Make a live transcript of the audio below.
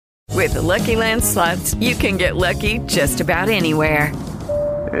With the Lucky Land Slots, you can get lucky just about anywhere.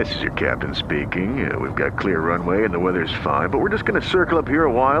 This is your captain speaking. We've got clear runway and the weather's fine, but we're just going to circle up here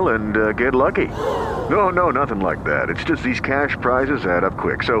a while and get lucky. No, nothing like that. It's just these cash prizes add up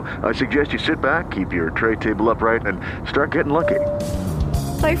quick. So I suggest you sit back, keep your tray table upright, and start getting lucky.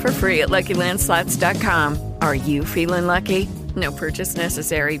 Play for free at LuckyLandSlots.com. Are you feeling lucky? No purchase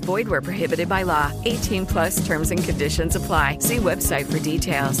necessary. Void where prohibited by law. 18 plus terms and conditions apply. See website for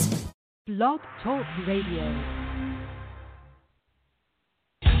details. Blog Talk Radio.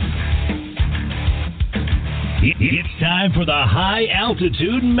 It's time for the High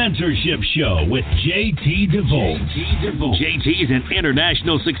Altitude Mentorship Show with JT DeVolt. JT is an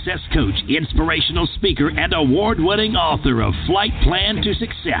international success coach, inspirational speaker, and award-winning author of Flight Plan to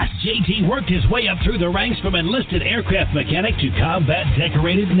Success. JT worked his way up through the ranks from enlisted aircraft mechanic to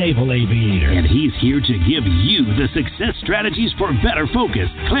combat-decorated naval aviator. And he's here to give you the success strategies for better focus,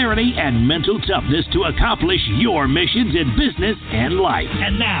 clarity, and mental toughness to accomplish your missions in business and life.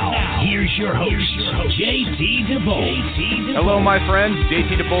 And now here's your host, JT DeVolt. Hello, my friends.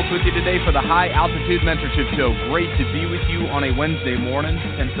 JT DeVolt with you today for the High Altitude Mentorship Show. Great to be with you on a Wednesday morning,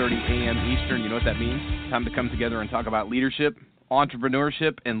 10:30 a.m. Eastern. You know what that means? Time to come together and talk about leadership,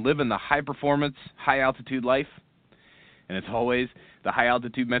 entrepreneurship, and living the high-performance, high-altitude life. And as always, the High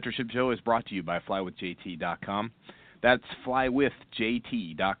Altitude Mentorship Show is brought to you by flywithjt.com. That's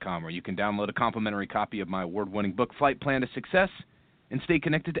flywithjt.com, where you can download a complimentary copy of my award-winning book, Flight Plan to Success, and stay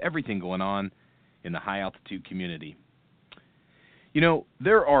connected to everything going on in the high-altitude community. You know,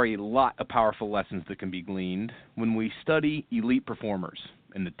 there are a lot of powerful lessons that can be gleaned when we study elite performers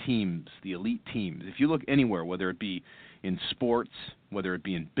and the teams, the elite teams. If you look anywhere, whether it be in sports, whether it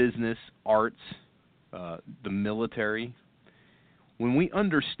be in business, arts, the military, when we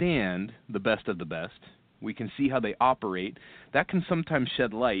understand the best of the best, we can see how they operate. That can sometimes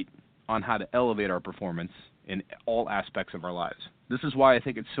shed light on how to elevate our performance in all aspects of our lives. This is why I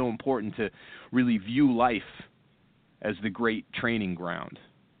think it's so important to really view life as the great training ground,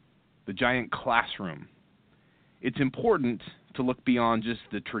 the giant classroom. It's important to look beyond just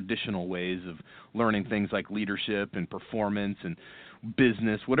the traditional ways of learning things like leadership and performance and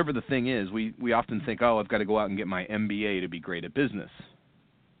business. Whatever the thing is, we often think, I've got to go out and get my MBA to be great at business.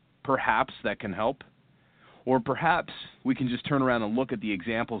 Perhaps that can help. Or perhaps we can just turn around and look at the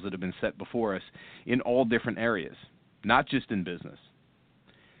examples that have been set before us in all different areas, not just in business.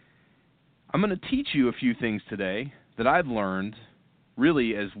 I'm going to teach you a few things today that I've learned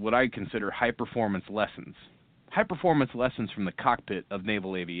really as what I consider high-performance lessons. High-performance lessons from the cockpit of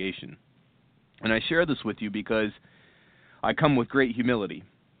naval aviation. And I share this with you because I come with great humility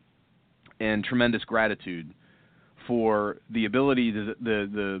and tremendous gratitude for the ability,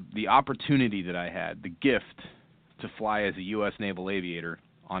 the opportunity that I had, the gift to fly as a U.S. naval aviator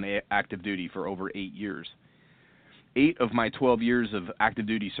on active duty for over 8 years. 8 of my 12 years of active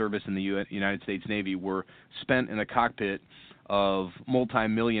duty service in the United States Navy were spent in the cockpit of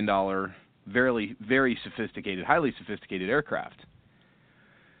multi-million-dollar, very, very sophisticated, highly sophisticated aircraft.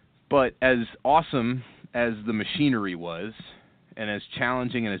 But as awesome as the machinery was, and as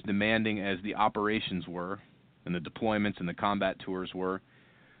challenging and as demanding as the operations were, and the deployments and the combat tours were,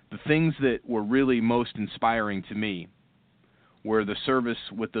 the things that were really most inspiring to me were the service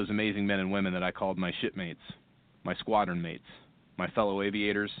with those amazing men and women that I called my shipmates, my squadron mates, my fellow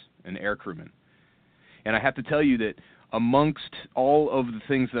aviators and air crewmen. And I have to tell you that amongst all of the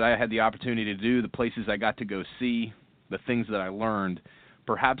things that I had the opportunity to do, the places I got to go see, the things that I learned,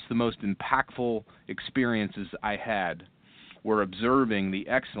 perhaps the most impactful experiences I had were observing the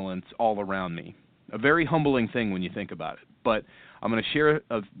excellence all around me. A very humbling thing when you think about it. But I'm going to share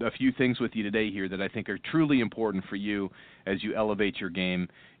a few things with you today here that I think are truly important for you as you elevate your game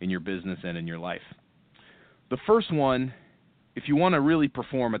in your business and in your life. The first one, if you want to really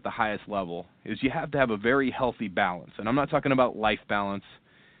perform at the highest level, is you have to have a very healthy balance. And I'm not talking about life balance.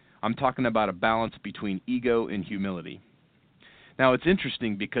 I'm talking about a balance between ego and humility. Now, it's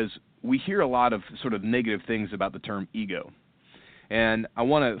interesting because we hear a lot of sort of negative things about the term ego. And I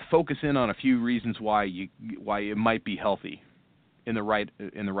want to focus in on a few reasons why it might be healthy in the right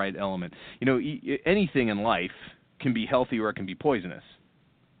element. You know, anything in life can be healthy or it can be poisonous.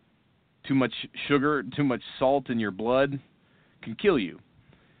 Too much sugar, too much salt in your blood can kill you.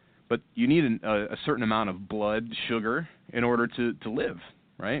 But you need a certain amount of blood sugar in order to live,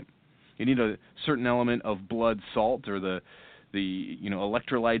 right? You need a certain element of blood salt or the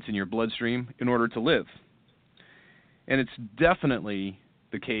electrolytes in your bloodstream in order to live. And it's definitely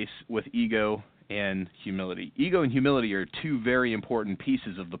the case with ego and humility. Ego and humility are two very important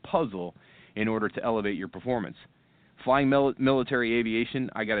pieces of the puzzle in order to elevate your performance. Flying military aviation,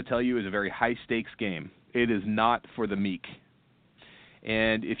 I got to tell you, is a very high-stakes game. It is not for the meek.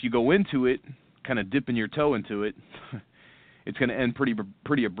 And if you go into it, kind of dipping your toe into it, it's going to end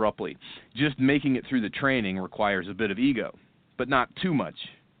pretty abruptly. Just making it through the training requires a bit of ego, but not too much.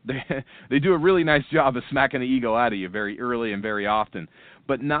 They do a really nice job of smacking the ego out of you very early and very often,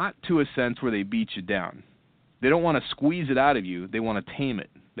 but not to a sense where they beat you down. They don't want to squeeze it out of you. They want to tame it.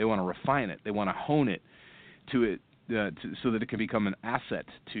 They want to refine it. They want to hone it so that it can become an asset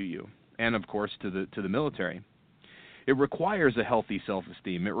to you and, of course, to the military. It requires a healthy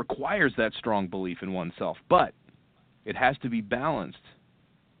self-esteem. It requires that strong belief in oneself, but it has to be balanced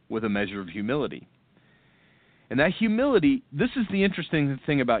with a measure of humility. And that humility, this is the interesting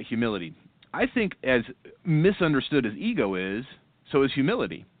thing about humility. I think as misunderstood as ego is, so is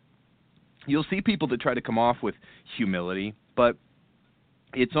humility. You'll see people that try to come off with humility, but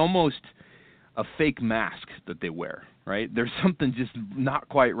it's almost a fake mask that they wear, right? There's something just not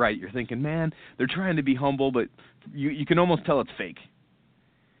quite right. You're thinking, man, they're trying to be humble, but you can almost tell it's fake.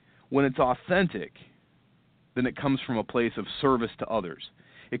 When it's authentic, then it comes from a place of service to others.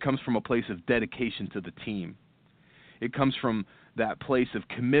 It comes from a place of dedication to the team. It comes from that place of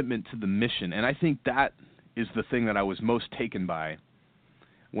commitment to the mission. And I think that is the thing that I was most taken by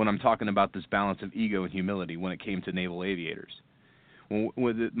when I'm talking about this balance of ego and humility when it came to naval aviators.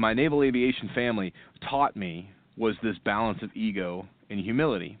 What my naval aviation family taught me was this balance of ego and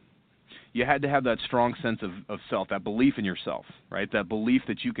humility. You had to have that strong sense of self, that belief in yourself, right? That belief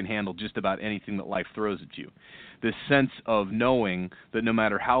that you can handle just about anything that life throws at you. This sense of knowing that no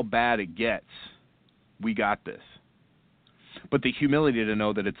matter how bad it gets, we got this. But the humility to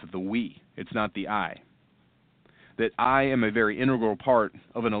know that it's the we, it's not the I. That I am a very integral part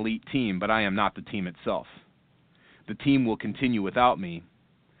of an elite team, but I am not the team itself. The team will continue without me,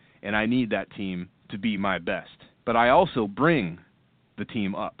 and I need that team to be my best. But I also bring the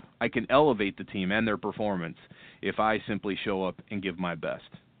team up. I can elevate the team and their performance if I simply show up and give my best.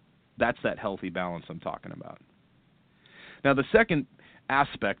 That's that healthy balance I'm talking about. Now, the second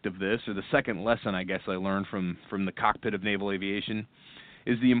aspect of this, or the second lesson I guess I learned from the cockpit of naval aviation,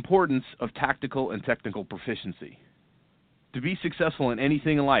 is the importance of tactical and technical proficiency. To be successful in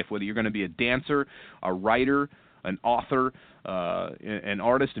anything in life, whether you're going to be a dancer, a writer, an author, an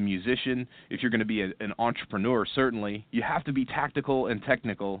artist, a musician, if you're going to be an entrepreneur, certainly, you have to be tactical and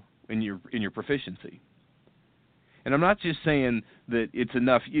technical in your proficiency. And I'm not just saying that it's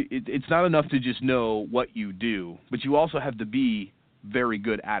enough. It's not enough to just know what you do, but you also have to be very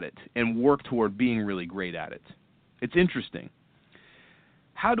good at it and work toward being really great at it. It's interesting.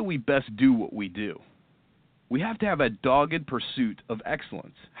 How do we best do what we do? We have to have a dogged pursuit of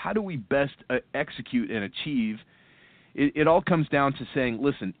excellence. How do we best execute and achieve? It all comes down to saying,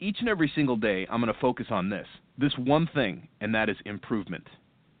 listen, each and every single day I'm going to focus on this one thing, and that is improvement.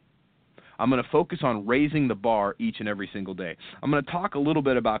 I'm going to focus on raising the bar each and every single day. I'm going to talk a little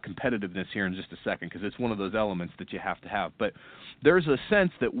bit about competitiveness here in just a second because it's one of those elements that you have to have. But there's a sense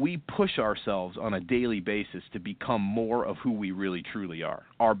that we push ourselves on a daily basis to become more of who we really truly are,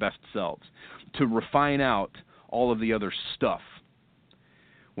 our best selves, to refine out all of the other stuff.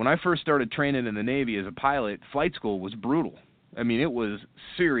 When I first started training in the Navy as a pilot, flight school was brutal. I mean, it was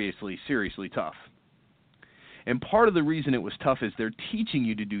seriously, seriously tough. And part of the reason it was tough is they're teaching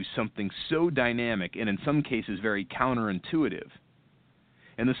you to do something so dynamic and in some cases very counterintuitive.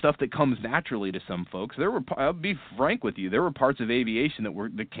 And the stuff that comes naturally to some folks, I'll be frank with you, there were parts of aviation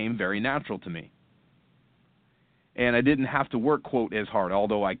that came very natural to me. And I didn't have to work, quote, as hard,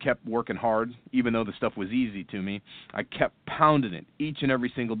 although I kept working hard, even though the stuff was easy to me. I kept pounding it each and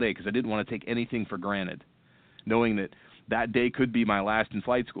every single day because I didn't want to take anything for granted, knowing that day could be my last in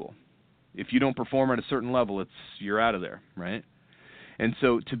flight school. If you don't perform at a certain level, you're out of there, right? And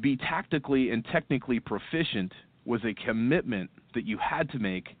so to be tactically and technically proficient was a commitment that you had to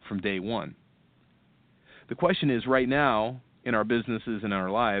make from day one. The question is, right now, in our businesses and our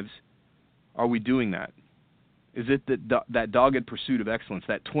lives, are we doing that? Is it that dogged pursuit of excellence,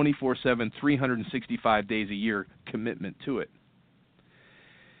 that 24/7, 365 days a year commitment to it?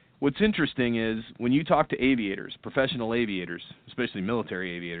 What's interesting is when you talk to aviators, professional aviators, especially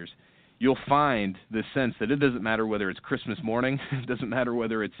military aviators, you'll find this sense that it doesn't matter whether it's Christmas morning, it doesn't matter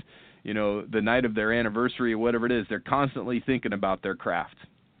whether it's, the night of their anniversary or whatever it is, they're constantly thinking about their craft.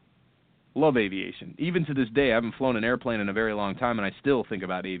 Love aviation. Even to this day, I haven't flown an airplane in a very long time, and I still think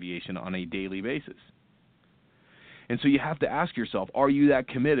about aviation on a daily basis. And so you have to ask yourself, are you that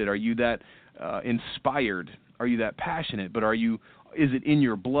committed? Are you that inspired? Are you that passionate? But is it in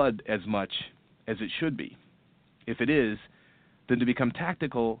your blood as much as it should be? If it is, then to become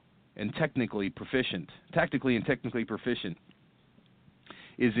tactical and tactically and technically proficient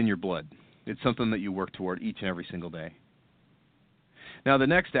is in your blood. It's something that you work toward each and every single day. Now, the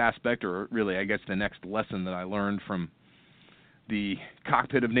next aspect, or really, I guess the next lesson that I learned from the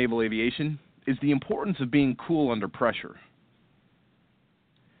cockpit of naval aviation is the importance of being cool under pressure.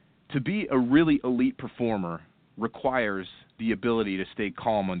 To be a really elite performer requires the ability to stay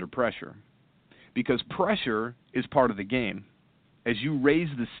calm under pressure, because pressure is part of the game. As you raise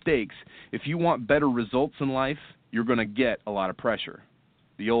the stakes, if you want better results in life, you're going to get a lot of pressure.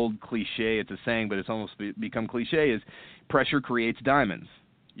 The old cliche, it's a saying, but it's almost become cliche, is pressure creates diamonds.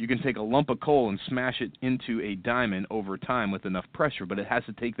 You can take a lump of coal and smash it into a diamond over time with enough pressure, but it has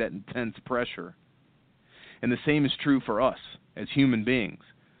to take that intense pressure. And the same is true for us as human beings.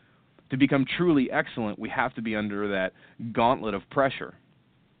 To become truly excellent, we have to be under that gauntlet of pressure.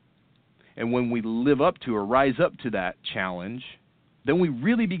 And when we live up to or rise up to that challenge, then we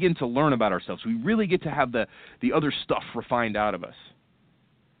really begin to learn about ourselves. We really get to have the other stuff refined out of us.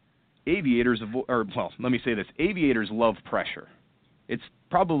 Aviators love pressure. It's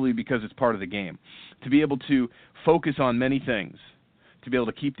probably because it's part of the game. To be able to focus on many things, to be able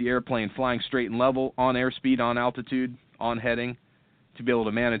to keep the airplane flying straight and level, on airspeed, on altitude, on heading, to be able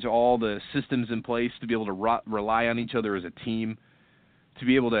to manage all the systems in place, to be able to rely on each other as a team, to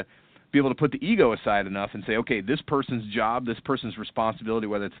be able to put the ego aside enough and say, okay, this person's job, this person's responsibility,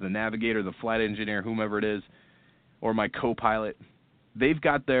 whether it's the navigator, the flight engineer, whomever it is, or my co-pilot, they've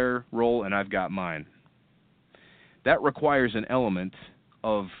got their role and I've got mine. That requires an element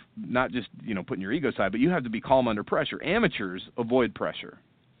of not just, putting your ego aside, but you have to be calm under pressure. Amateurs avoid pressure,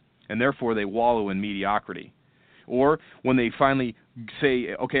 and therefore they wallow in mediocrity. Or when they finally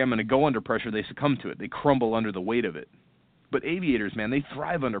say, okay, I'm going to go under pressure, they succumb to it. They crumble under the weight of it. But aviators, man, they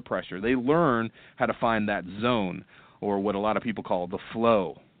thrive under pressure. They learn how to find that zone, or what a lot of people call the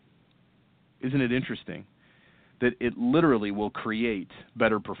flow. Isn't it interesting that it literally will create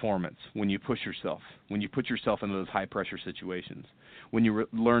better performance when you push yourself, when you put yourself into those high-pressure situations, when you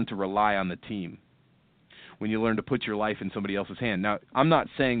learn to rely on the team, when you learn to put your life in somebody else's hand. Now, I'm not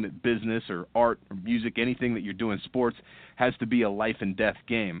saying that business or art or music, anything that you're doing, sports, has to be a life-and-death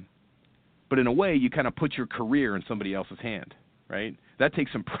game. But in a way, you kind of put your career in somebody else's hand, right? That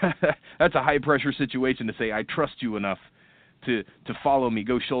takes some that's a high-pressure situation to say, I trust you enough to follow me,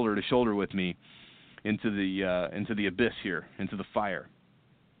 go shoulder to shoulder with me into the abyss here, into the fire.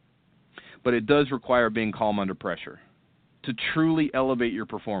 But it does require being calm under pressure. To truly elevate your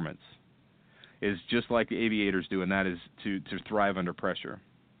performance is just like the aviators do, and that is to thrive under pressure.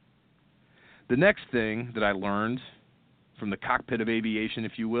 The next thing that I learned from the cockpit of aviation,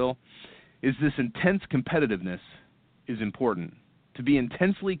 if you will, is this intense competitiveness is important. To be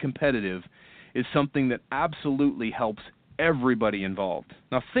intensely competitive is something that absolutely helps everybody involved.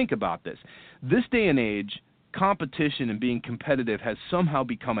 Now think about this. This day and age, competition and being competitive has somehow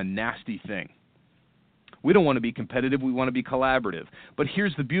become a nasty thing. We don't want to be competitive, we want to be collaborative. But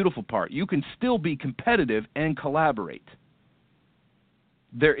here's the beautiful part. You can still be competitive and collaborate.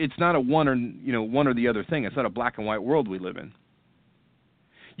 It's not a one or the other thing. It's not a black and white world we live in.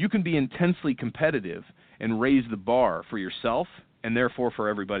 You can be intensely competitive and raise the bar for yourself and therefore for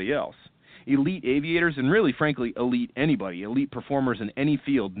everybody else. Elite aviators, and really, frankly, elite performers in any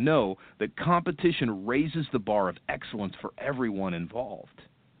field, know that competition raises the bar of excellence for everyone involved.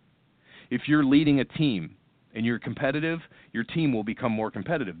 If you're leading a team and you're competitive, your team will become more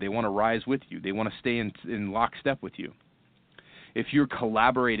competitive. They want to rise with you. They want to stay in lockstep with you. If you're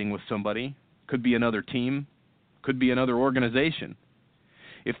collaborating with somebody, could be another team, could be another organization.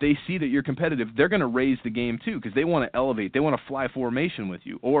 If they see that you're competitive, they're going to raise the game too, because they want to elevate. They want to fly formation with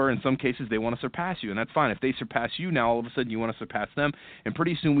you. Or in some cases, they want to surpass you, and that's fine. If they surpass you, now all of a sudden you want to surpass them, and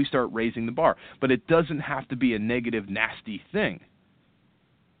pretty soon we start raising the bar. But it doesn't have to be a negative, nasty thing.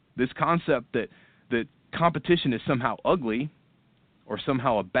 This concept that competition is somehow ugly or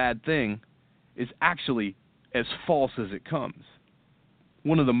somehow a bad thing is actually as false as it comes.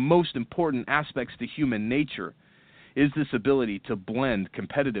 One of the most important aspects to human nature is this ability to blend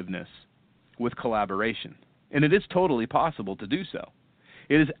competitiveness with collaboration. And it is totally possible to do so.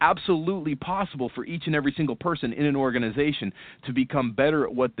 It is absolutely possible for each and every single person in an organization to become better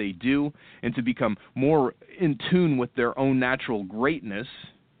at what they do and to become more in tune with their own natural greatness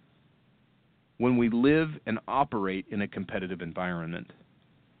when we live and operate in a competitive environment.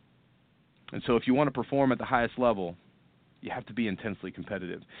 And so if you want to perform at the highest level, you have to be intensely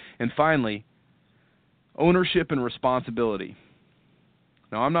competitive. And finally, ownership and responsibility.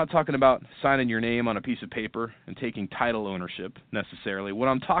 Now, I'm not talking about signing your name on a piece of paper and taking title ownership necessarily. What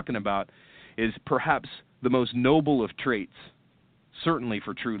I'm talking about is perhaps the most noble of traits certainly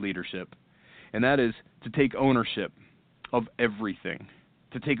for true leadership, and that is to take ownership of everything,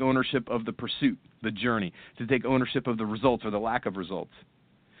 to take ownership of the pursuit, the journey, to take ownership of the results or the lack of results,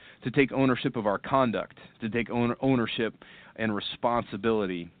 to take ownership of our conduct, to take ownership and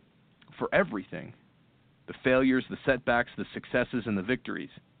responsibility for everything, the failures, the setbacks, the successes, and the victories.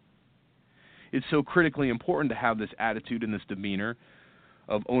 It's so critically important to have this attitude and this demeanor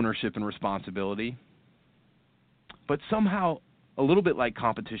of ownership and responsibility. But somehow, a little bit like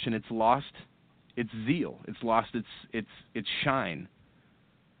competition, it's lost its zeal. It's lost its shine.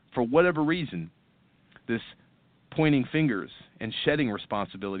 For whatever reason, this pointing fingers and shedding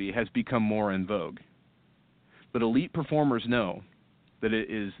responsibility has become more in vogue. But elite performers know that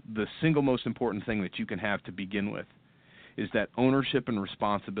it is the single most important thing that you can have to begin with, is that ownership and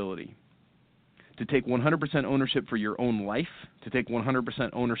responsibility. To take 100% ownership for your own life, to take 100%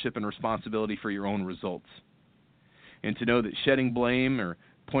 ownership and responsibility for your own results. And to know that shedding blame or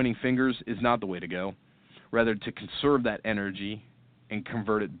pointing fingers is not the way to go. Rather, to conserve that energy and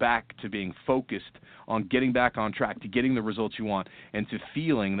convert it back to being focused on getting back on track, to getting the results you want, and to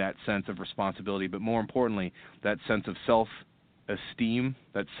feeling that sense of responsibility, but more importantly, that sense of self-esteem,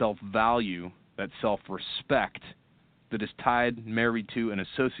 that self-value, that self-respect that is tied, married to, and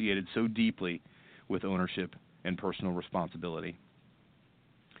associated so deeply with ownership and personal responsibility.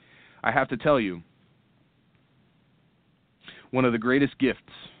 I have to tell you, one of the greatest gifts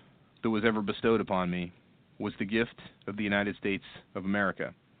that was ever bestowed upon me was the gift of the United States of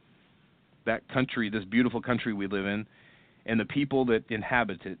America. That country, this beautiful country we live in, and the people that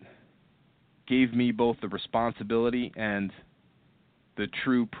inhabit it gave me both the responsibility and the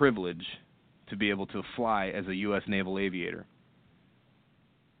true privilege to be able to fly as a U.S. naval aviator.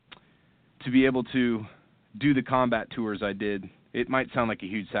 To be able to do the combat tours I did, it might sound like a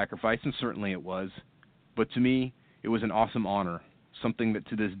huge sacrifice, and certainly it was, but to me, it was an awesome honor, something that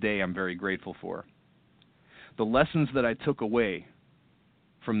to this day I'm very grateful for. The lessons that I took away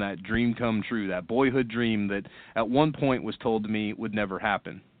from that dream come true, that boyhood dream that at one point was told to me would never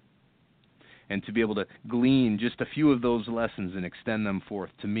happen, and to be able to glean just a few of those lessons and extend them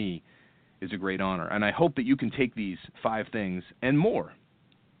forth, to me, is a great honor. And I hope that you can take these 5 things and more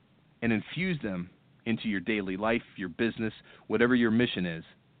and infuse them into your daily life, your business, whatever your mission is,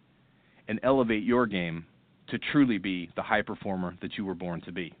 and elevate your game to truly be the high performer that you were born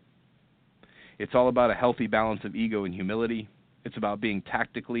to be. It's all about a healthy balance of ego and humility. It's about being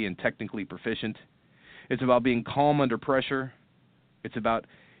tactically and technically proficient. It's about being calm under pressure. It's about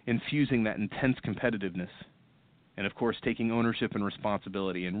infusing that intense competitiveness. And of course, taking ownership and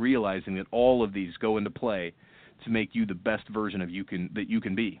responsibility and realizing that all of these go into play to make you the best version of that you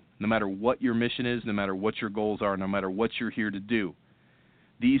can be. No matter what your mission is, no matter what your goals are, no matter what you're here to do,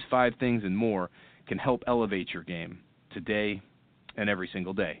 these 5 things and more can help elevate your game today and every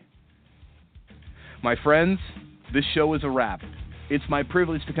single day. My friends, this show is a wrap. It's my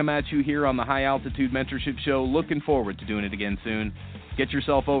privilege to come at you here on the High Altitude Mentorship Show. Looking forward to doing it again soon. Get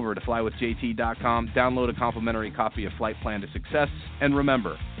yourself over to flywithjt.com, download a complimentary copy of Flight Plan to Success, and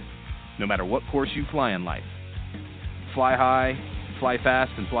remember, no matter what course you fly in life, fly high, fly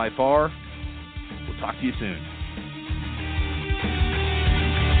fast, and fly far. We'll talk to you soon.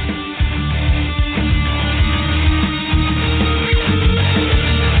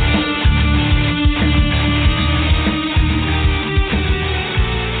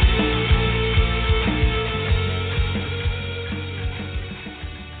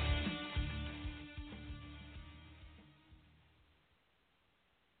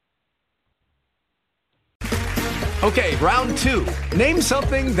 Okay, round 2. Name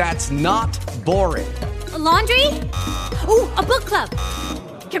something that's not boring. A laundry? Ooh, a book club.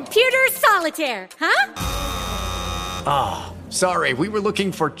 Computer solitaire, huh? Ah, sorry, we were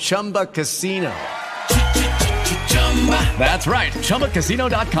looking for Chumba Casino. That's right,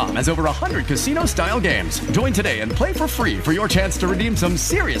 ChumbaCasino.com has over 100 casino-style games. Join today and play for free for your chance to redeem some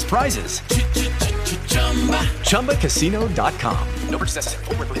serious prizes. ChumbaCasino.com. No purchase necessary.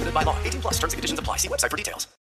 Void where prohibited by law. 18+ terms and conditions apply. See website for details.